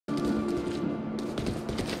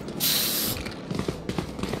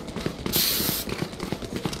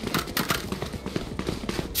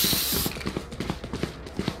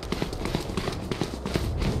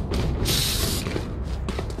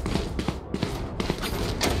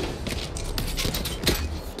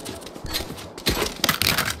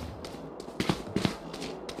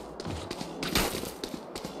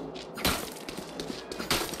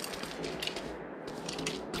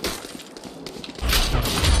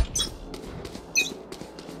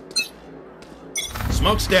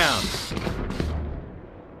Smoke's down.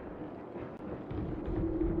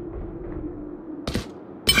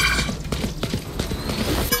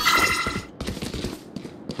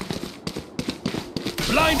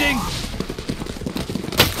 Blinding!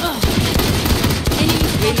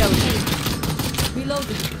 Reloading.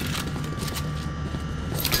 Reloading.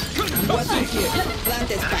 Watching here. Plant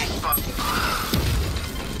is back.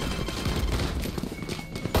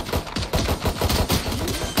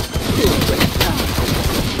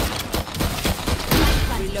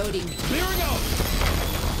 Reloading. Clearing out!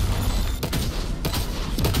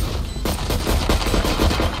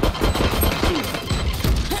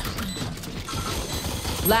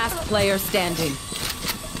 Last player standing.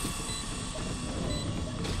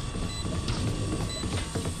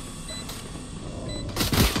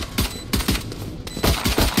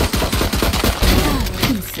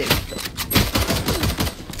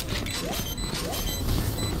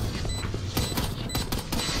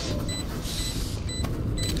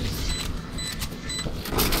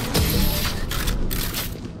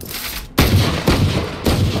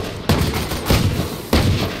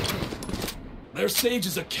 Their sage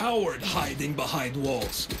is a coward hiding behind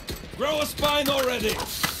walls. Grow a spine already!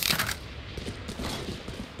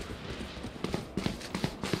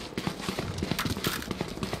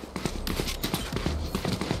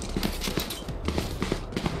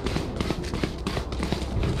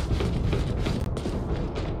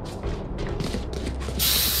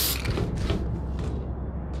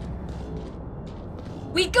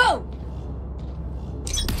 We go!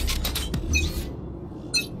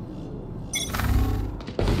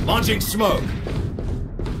 Launching smoke!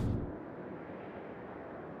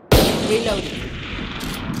 Reloading.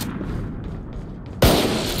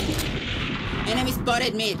 Enemy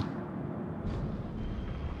spotted mid.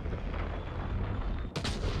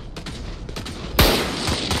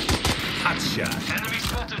 Hot shot. Enemy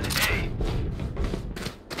spotted A.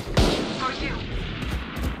 For you.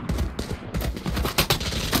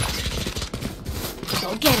 Go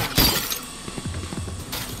get him.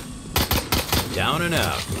 Down and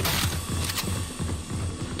out.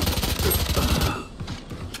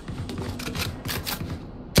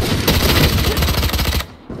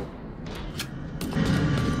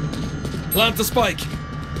 Plant the spike.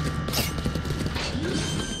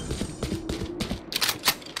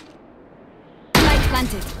 Light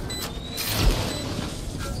planted.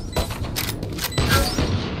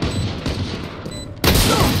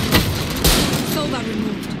 Solar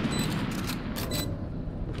removed.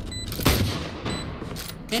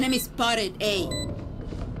 Enemy spotted A.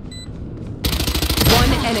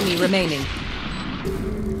 One enemy remaining.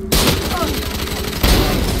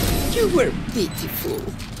 You were beautiful.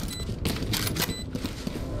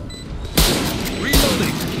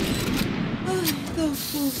 Reloading. Those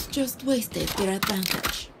fools just wasted their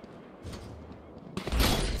advantage.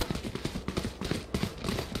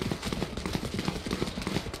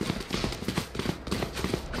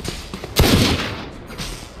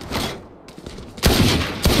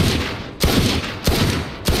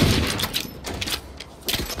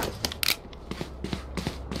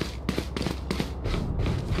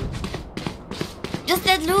 Just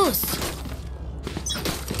let loose.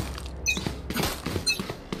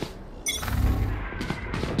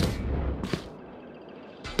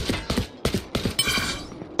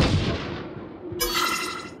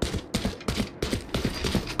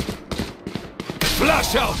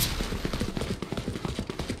 Flash out!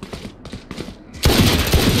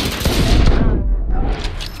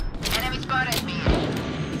 Enemy spotted me.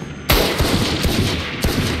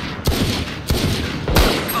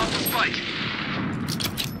 Plant the spike.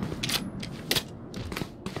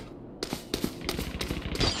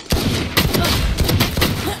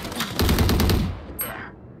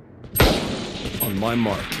 On my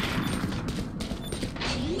mark.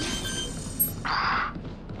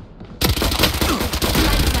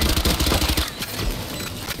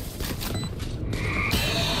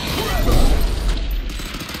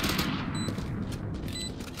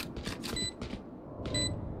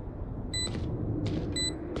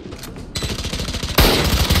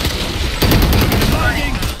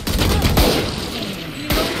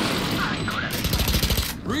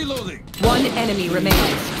 Reloading. One enemy remains.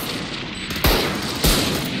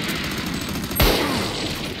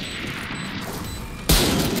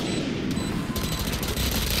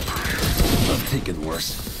 I've taken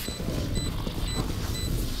worse.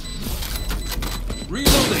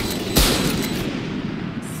 Reloading.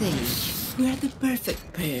 Sage, we are the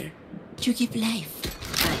perfect pair. You give life.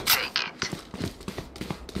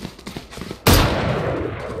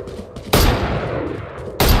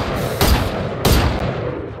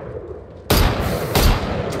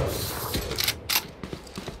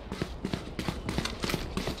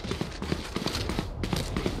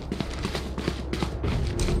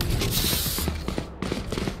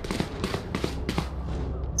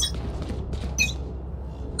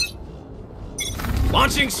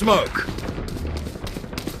 Launching smoke.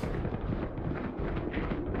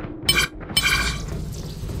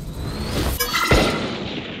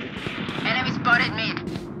 Enemy spotted mid.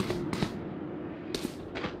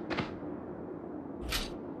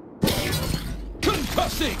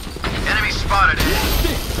 Concussing. Enemy spotted A.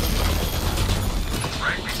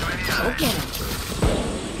 Okay.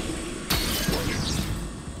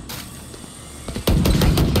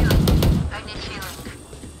 I need healing.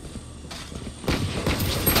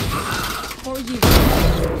 For you.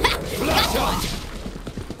 Flash out.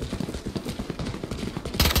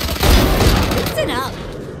 Listen up.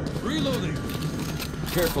 Reloading.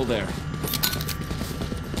 Careful there.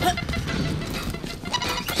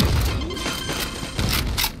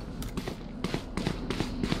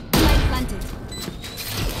 Light planted.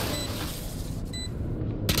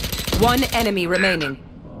 One enemy remaining.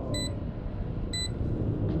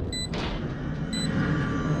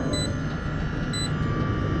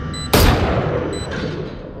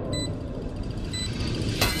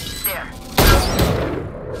 There.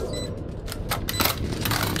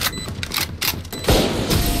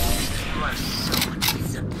 You are so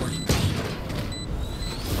disappointing.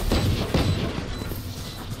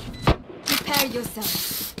 Prepare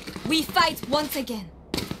yourself. We fight once again.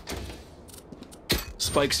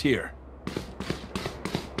 Spike's here.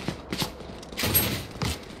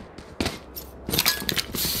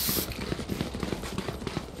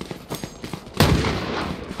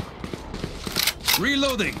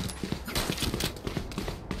 Reloading.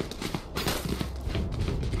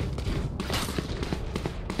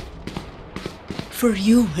 For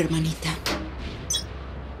you, hermanita.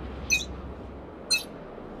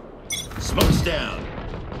 Smoke's down.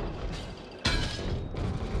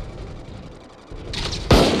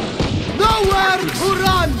 Nowhere to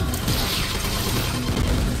run!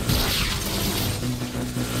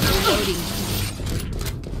 Reloading.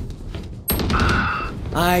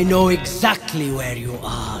 I know exactly where you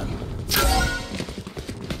are.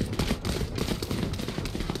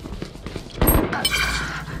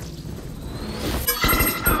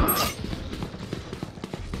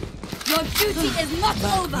 Your duty is not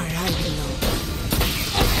over. Where I belong.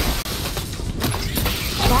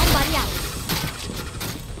 Bomb buddy out.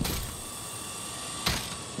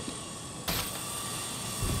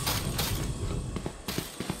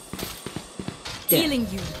 There. Healing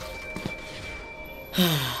you.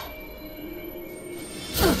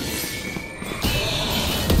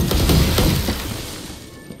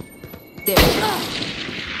 There.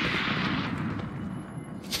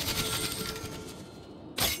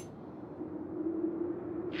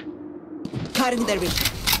 Cutting their vision.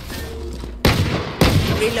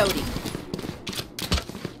 Reloading.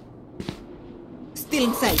 Still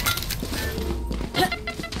inside.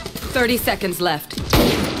 30 seconds left.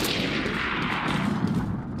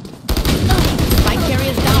 Spike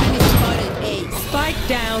carriers down. Is spotted A. Spike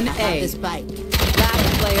down I have A. the spike.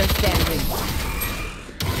 Last player standing.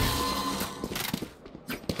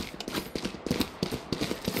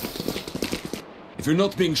 If you're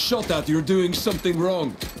not being shot at, you're doing something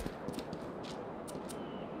wrong.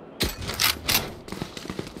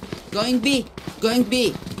 Going B. Going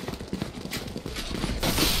B.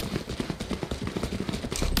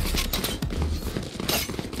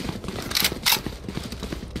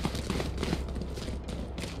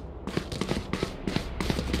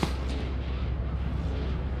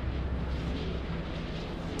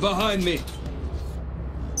 Behind me.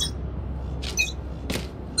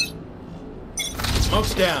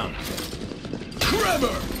 Smoke's down.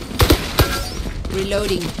 Trevor!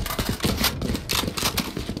 Reloading.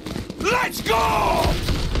 Let's go!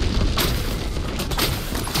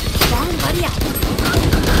 Bomb buddy out.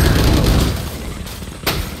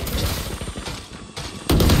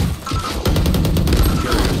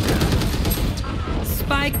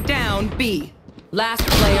 Spike down B. Last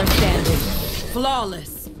player standing.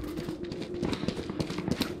 Flawless.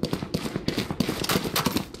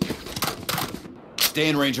 Stay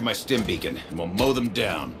in range of my stim beacon, and we'll mow them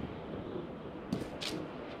down.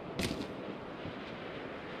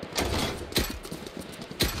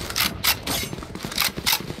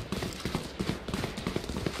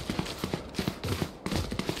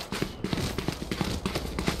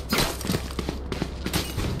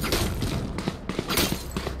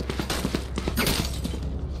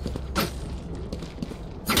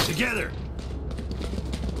 Together!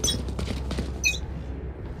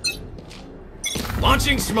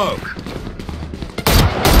 Launching smoke!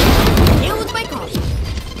 Here with my call.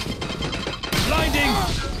 Blinding!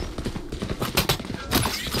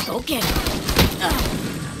 Okay.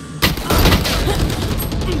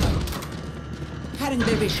 Cutting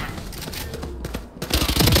their vision.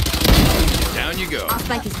 Down you go. Our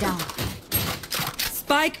spike is down.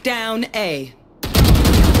 Spike down A.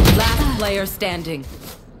 Last player standing.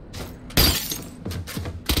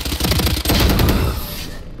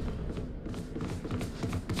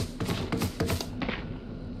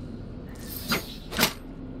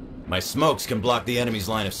 My smokes can block the enemy's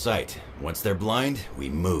line of sight. Once they're blind, we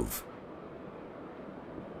move.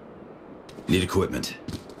 Need equipment.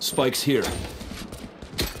 Spike's here.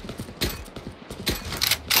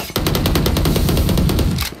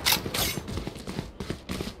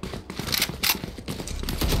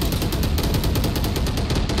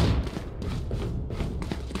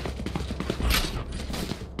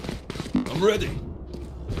 I'm ready.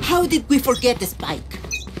 How did we forget the spike?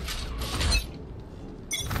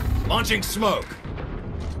 Launching smoke.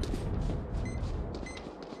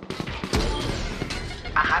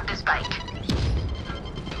 I have the spike.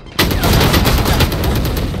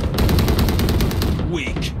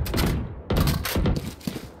 Weak.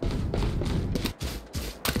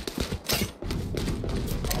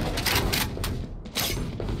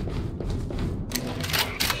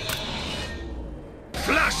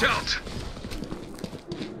 Flash out!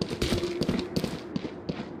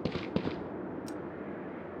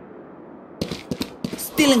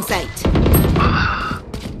 Still in sight.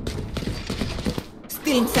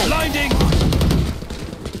 Still in sight. Blinding!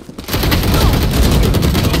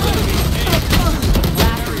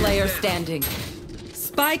 Last player standing.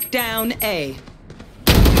 Spike down A.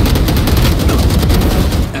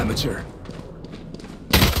 Amateur.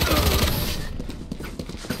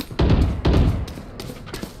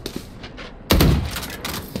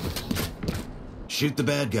 Shoot the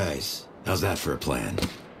bad guys. How's that for a plan?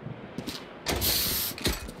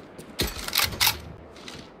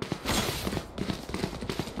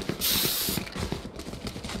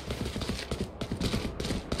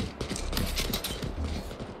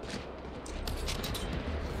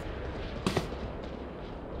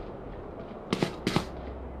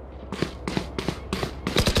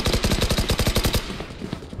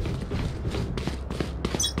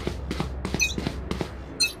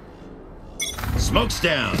 Smoke's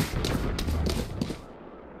down.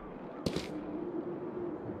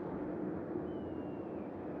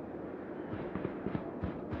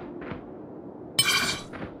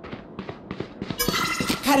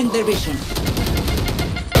 Cutting their vision.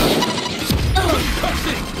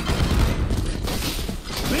 Cussing!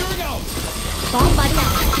 Clearing out! Bomb buddy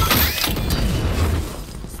out.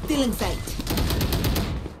 Still in sight.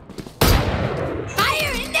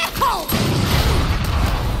 Fire in the hole!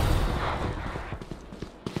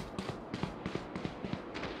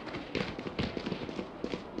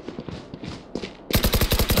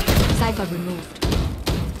 Cypher removed.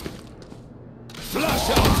 Flash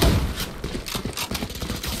out!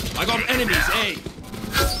 I got enemies, A!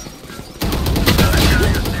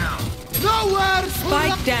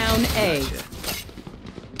 Spike down A.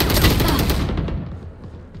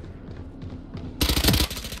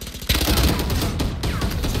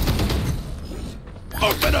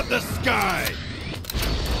 Open up the sky!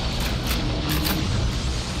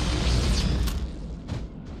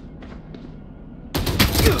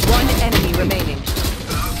 One enemy remaining.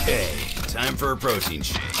 Okay, time for a protein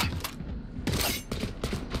shake.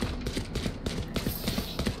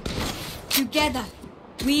 Together,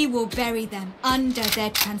 we will bury them under their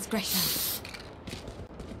transgression.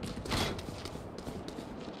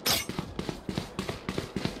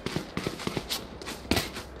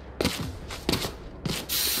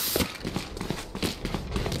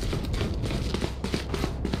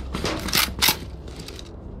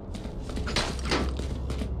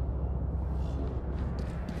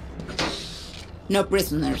 No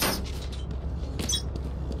prisoners.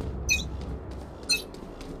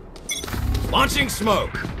 Launching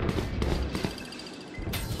smoke.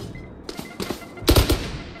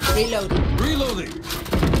 Reloading. Reloading!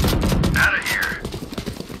 Out of here.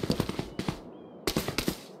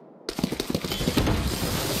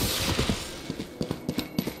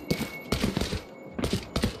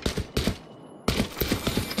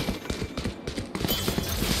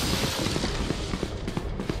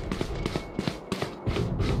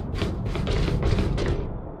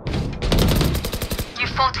 You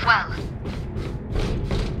fought well.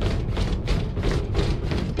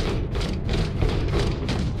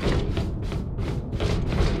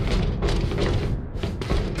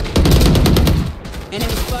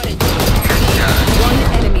 Enemy spotted. One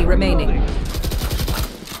enemy remaining.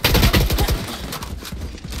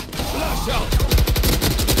 Flash out!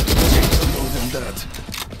 More than that.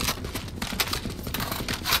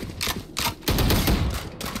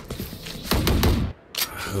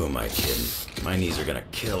 Who am I kidding? My knees are gonna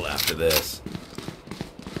kill after this.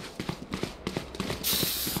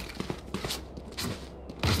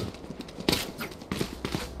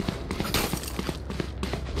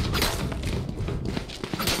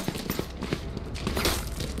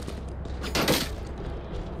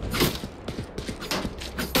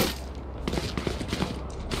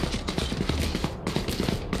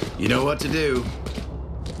 know what to do.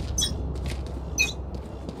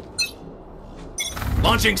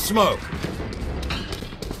 Launching smoke.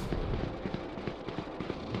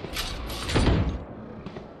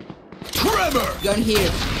 Tremor! Gun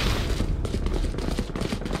here.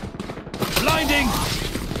 Blinding!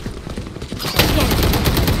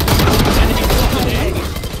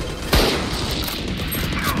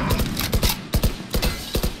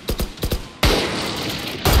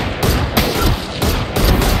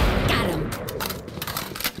 Got him.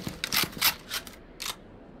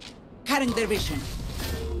 Cutting their vision.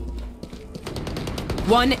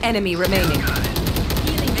 One enemy remaining.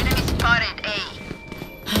 Enemy spotted A.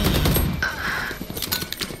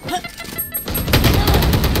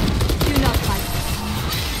 Do not fight.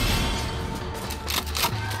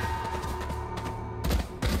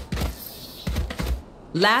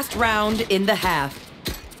 Last round in the half.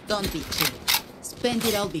 Don't be cheap. Spend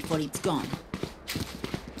it all before it's gone.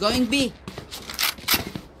 Going B.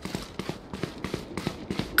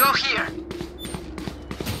 Go here.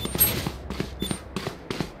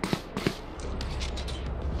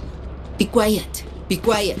 Be quiet. Be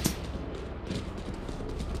quiet.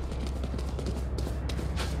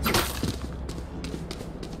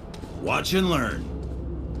 Watch and learn.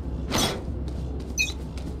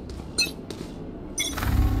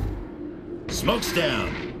 Smoke's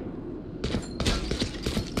down.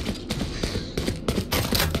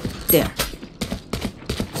 There.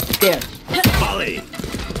 There. Volley.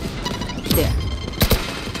 There.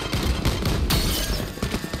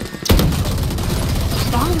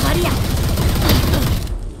 Bomb buddy out.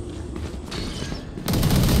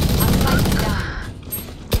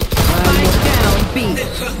 Spike down B.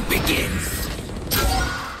 Begins.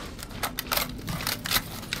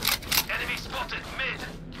 Enemy spotted mid.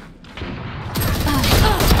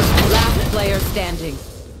 Last player standing.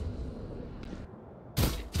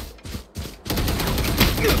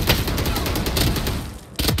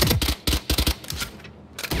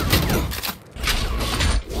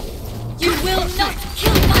 You will not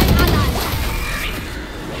kill my ally.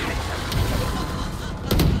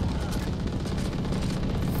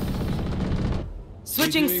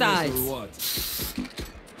 Switching Daydreamers sides. or what?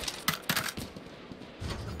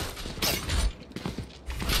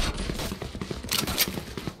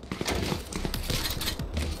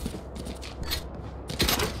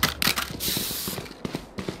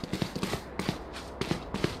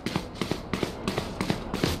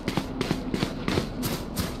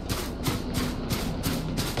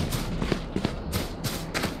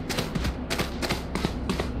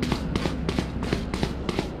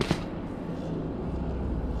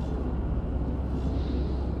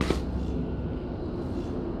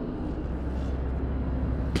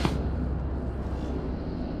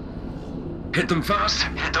 Hit them fast,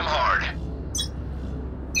 hit them hard.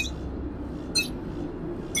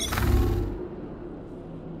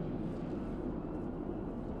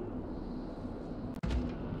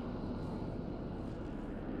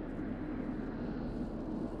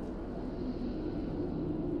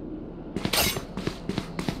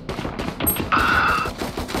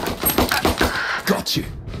 Got you.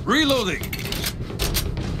 Reloading.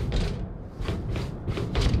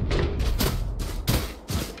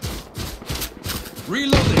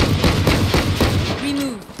 Reloading.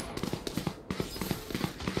 Remove.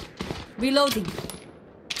 Reloading.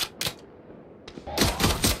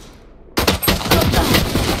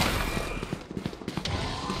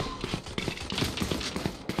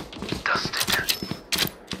 Dusted.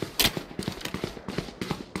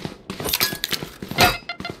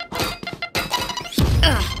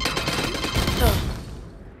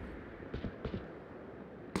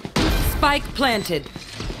 Spike planted.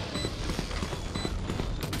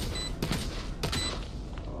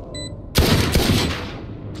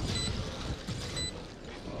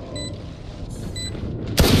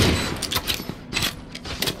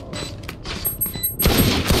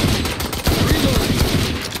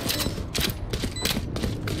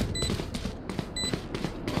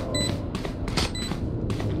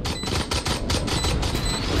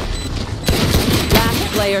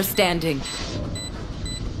 Last player standing.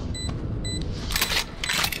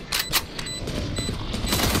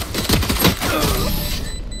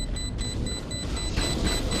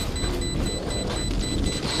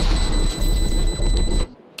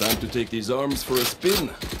 Time to take these arms for a spin.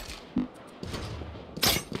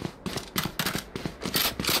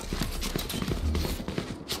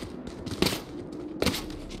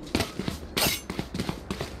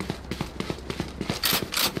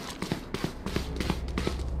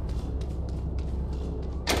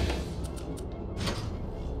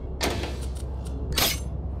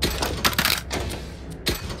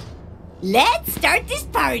 Let's start this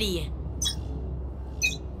party.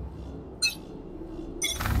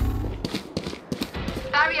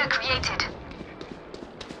 Barrier created.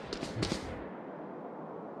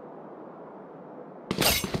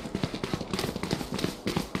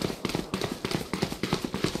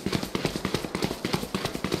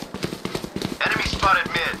 Enemy spotted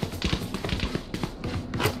mid.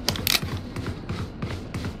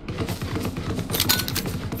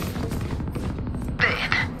 Dead.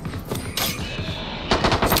 Enemy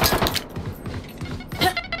spotted.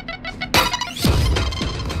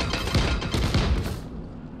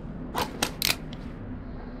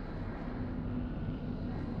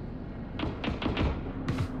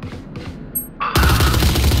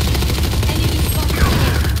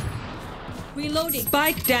 Reloading.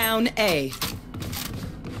 Spike down A.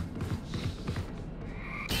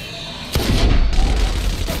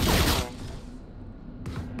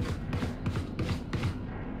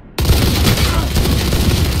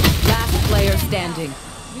 Last player standing.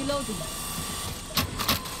 Reloading.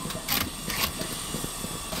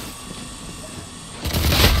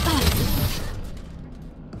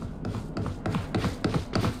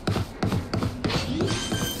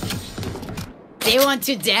 They want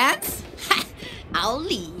to dance? I'll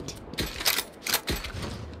lead.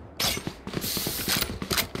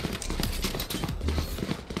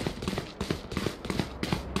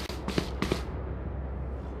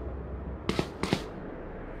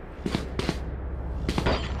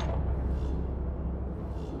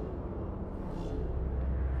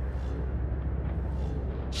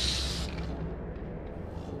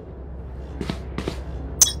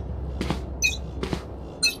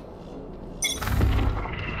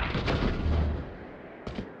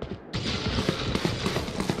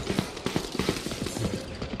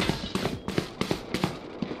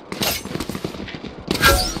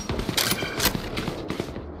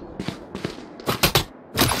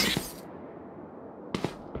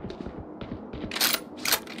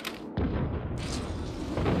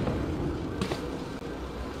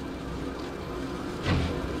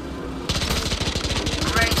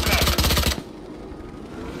 Great dead.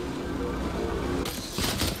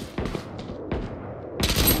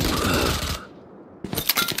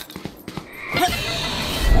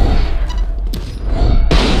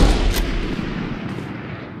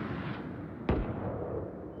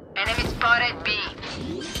 Enemy spotted B.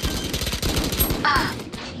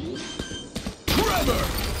 Trevor!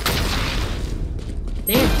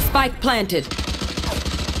 There. Spike planted.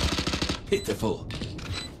 Pitiful.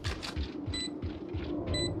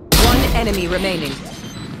 One enemy remaining.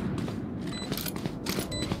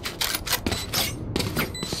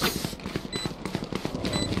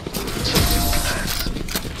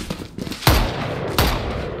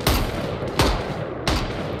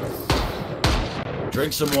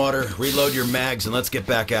 Drink some water, reload your mags, and let's get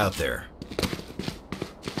back out there.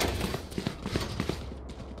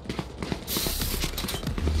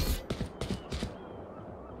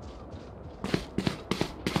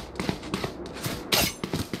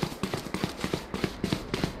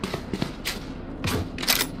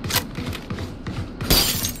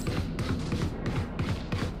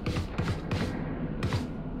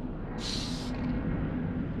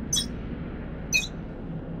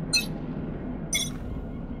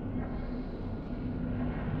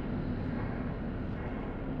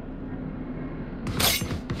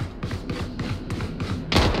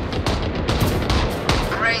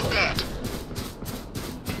 Great dead.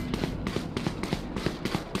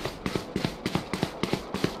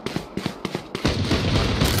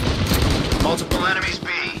 Multiple enemies B.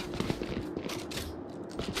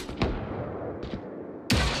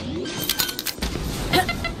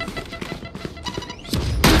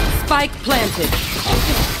 Spike planted.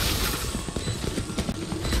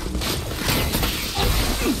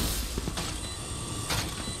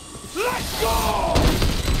 Let's go!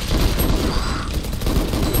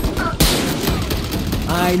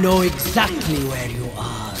 I know exactly where you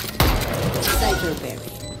are. Cyberberry.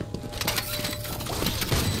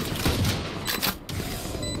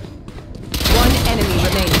 One enemy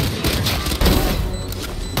remaining.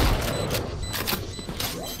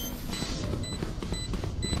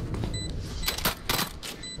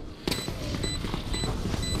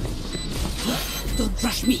 Don't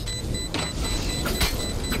rush me.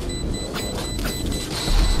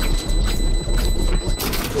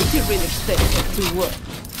 You really expect it to work.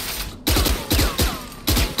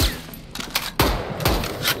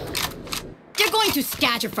 You're going to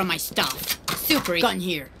scatter from my stuff. Super gun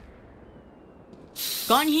here.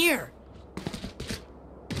 Gun here.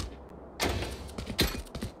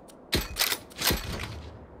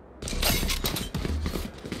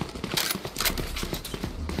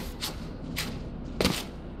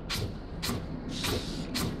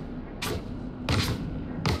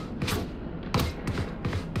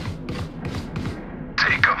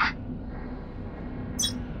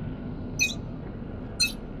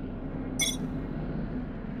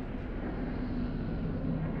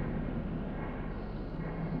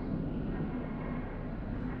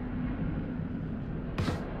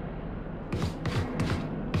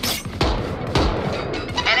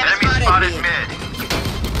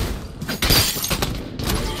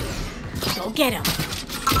 Go get him.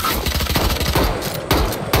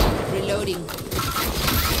 Reloading.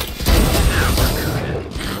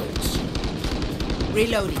 Ouch.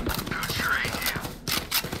 Reloading.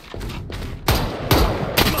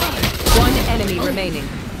 One enemy remaining.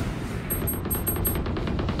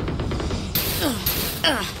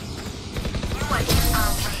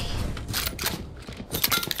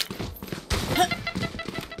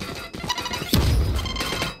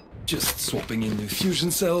 Just swapping in new fusion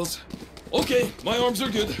cells. Okay, my arms are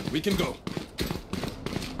good. We can go.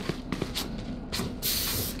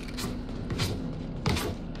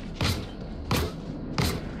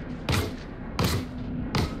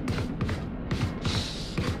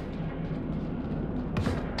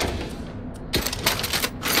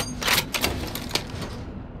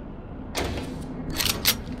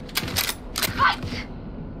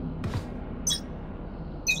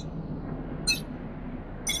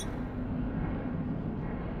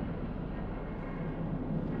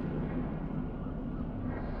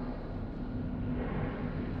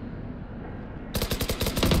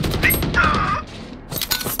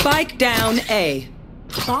 Spike down A.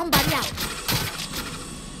 Bomb buddy out.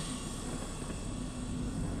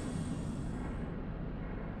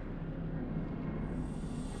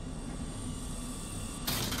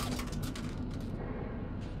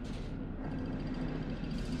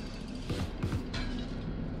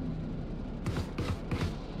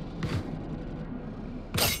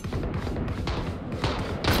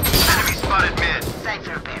 Enemy spotted mid.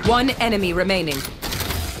 Cypher bear. One enemy remaining.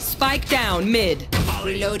 Spike down mid.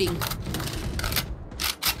 Reloading.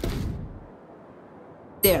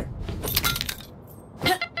 There.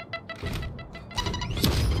 Your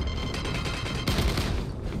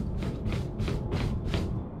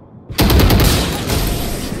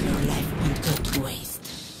life won't go to waste.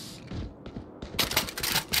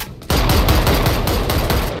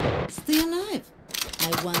 Stay alive. I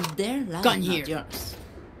want their life, Gun not here. yours.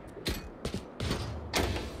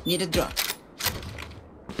 Need a drop.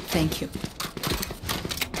 Thank you.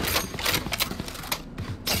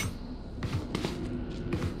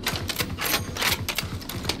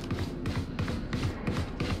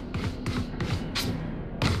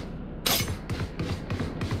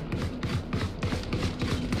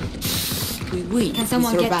 Can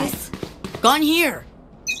someone get this? Gun here.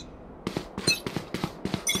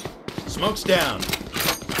 Smoke's down.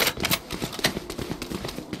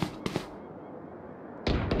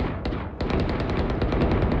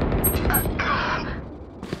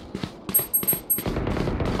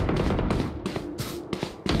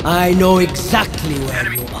 I know exactly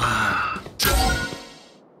where you are.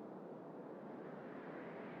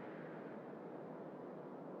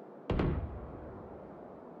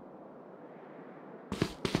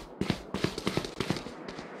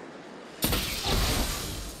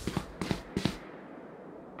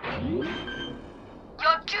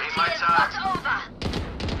 Your duty is not over.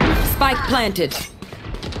 Spike planted.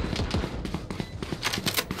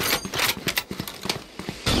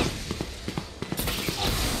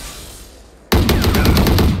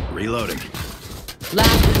 Reloading.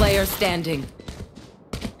 Last player standing.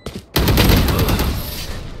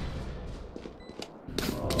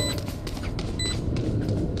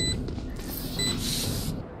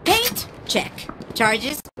 Paint? Check.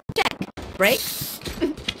 Charges? Check. Brakes?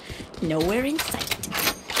 Nowhere in sight.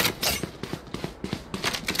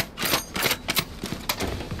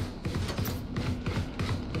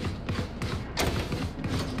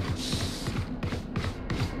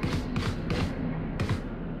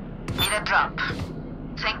 Need a drop.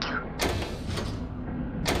 Thank you.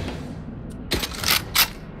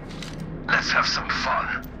 Let's have some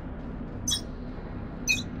fun.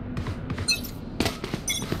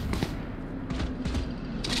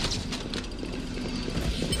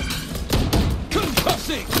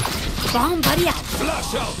 Concussing! Bomb buddy out.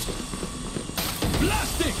 Flash out!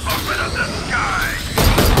 Blasting! Open up the sky.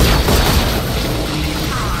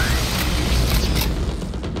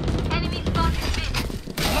 Enemy spotted mid.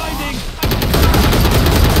 Blinding!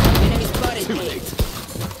 Enemy spotted. Too late.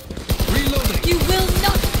 Reloading! You will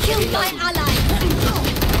not kill my ally!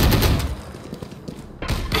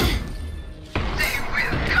 They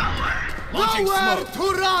will cover. Launching smoke! to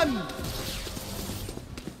run!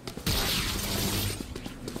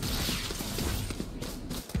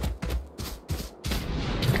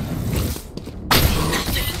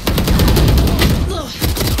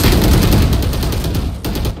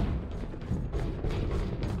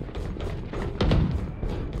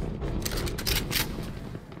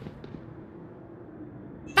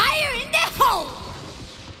 Fire in the hole!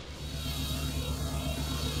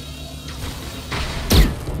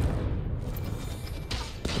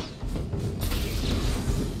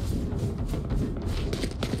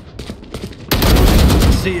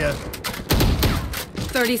 See ya.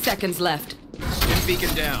 30 seconds left. Stim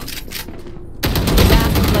beacon down.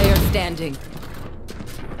 Last player standing.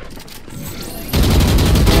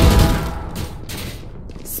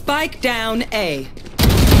 Spike down A.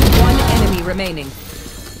 One enemy remaining.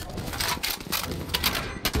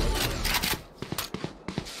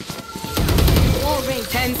 All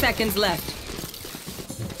raised. 10 seconds left.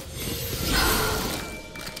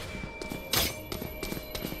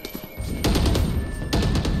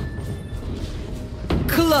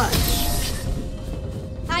 Clutch.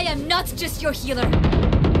 I am not just your healer.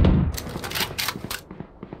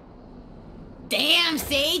 Damn,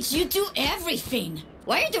 Sage, you do everything.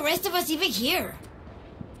 Why are the rest of us even here?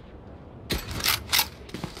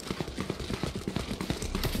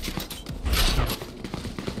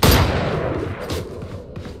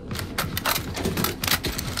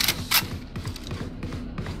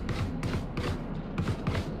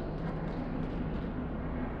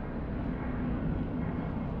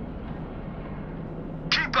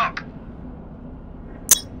 Keep up.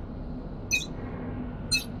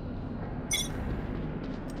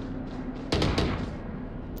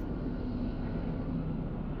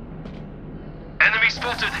 Enemy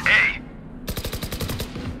spotted A.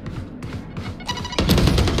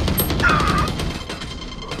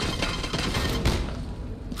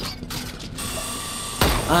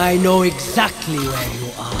 I know exactly where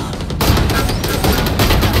you are.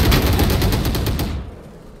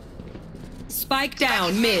 Spike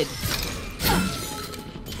down mid.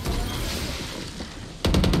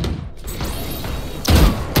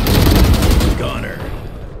 Goner.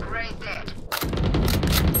 Right there.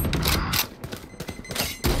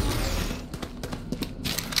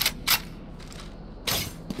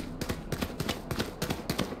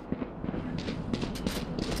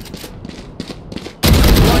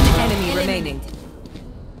 One enemy remaining.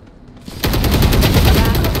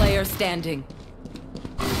 Last player standing.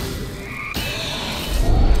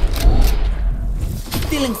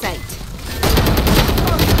 Still in sight.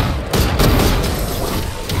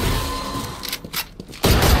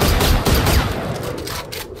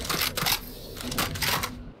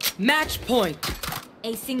 Match point.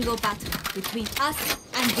 A single battle between us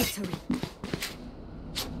and victory.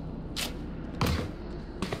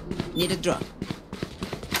 Need a drop.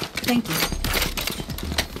 Thank you.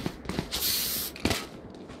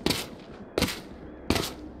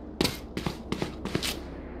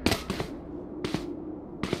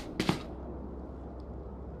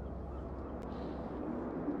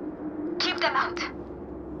 Keep them out.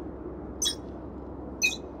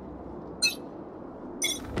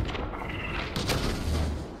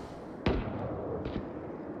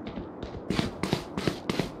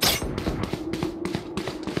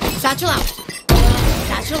 Satchel out.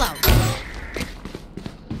 Satchel out.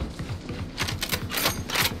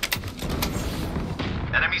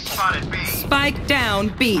 Enemy spotted B. Spike down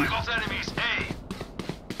B. I got enemies A.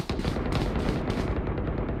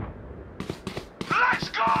 Let's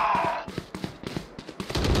go!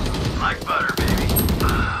 Like butter, baby.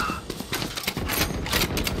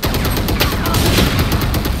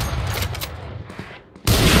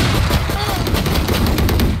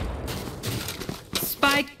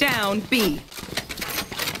 Spike down B.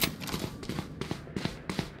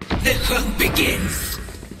 The hunt begins.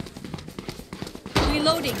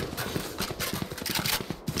 Reloading.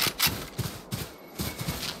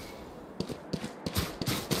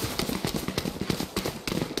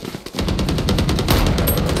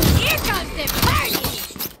 Here comes the party!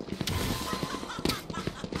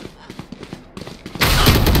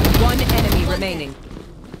 One enemy remaining.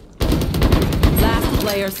 Last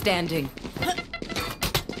player standing.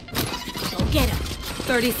 Go get him.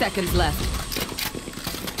 30 seconds left.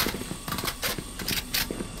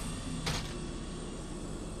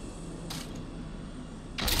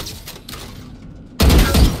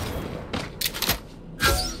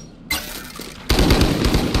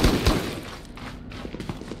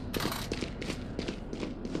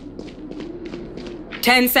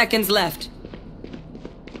 Ten seconds left.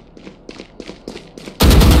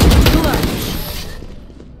 Clutch.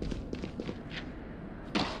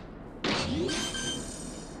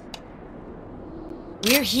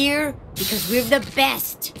 We're here because we're the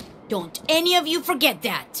best. Don't any of you forget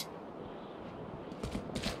that.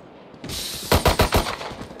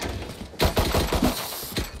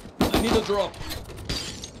 I need a drop.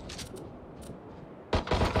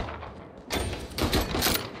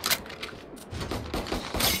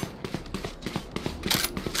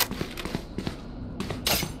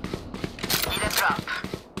 Need a drop.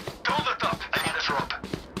 Hold it up. I need a drop.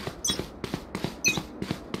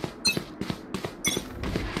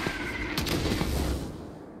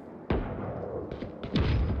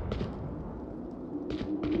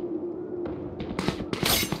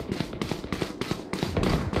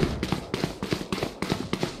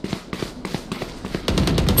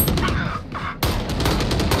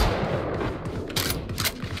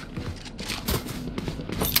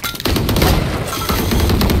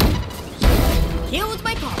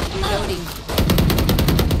 Reloading.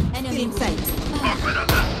 Enemy in sight. Open up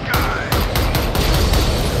the sky.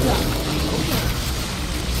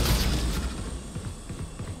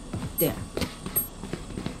 There.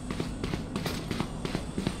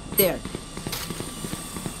 There.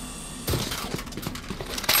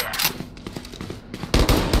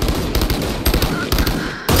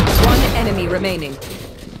 One enemy remaining.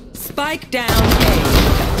 Spike down A.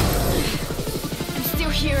 I'm still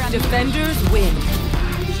here. Defenders win.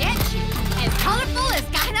 As colorful as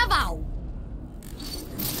carnaval.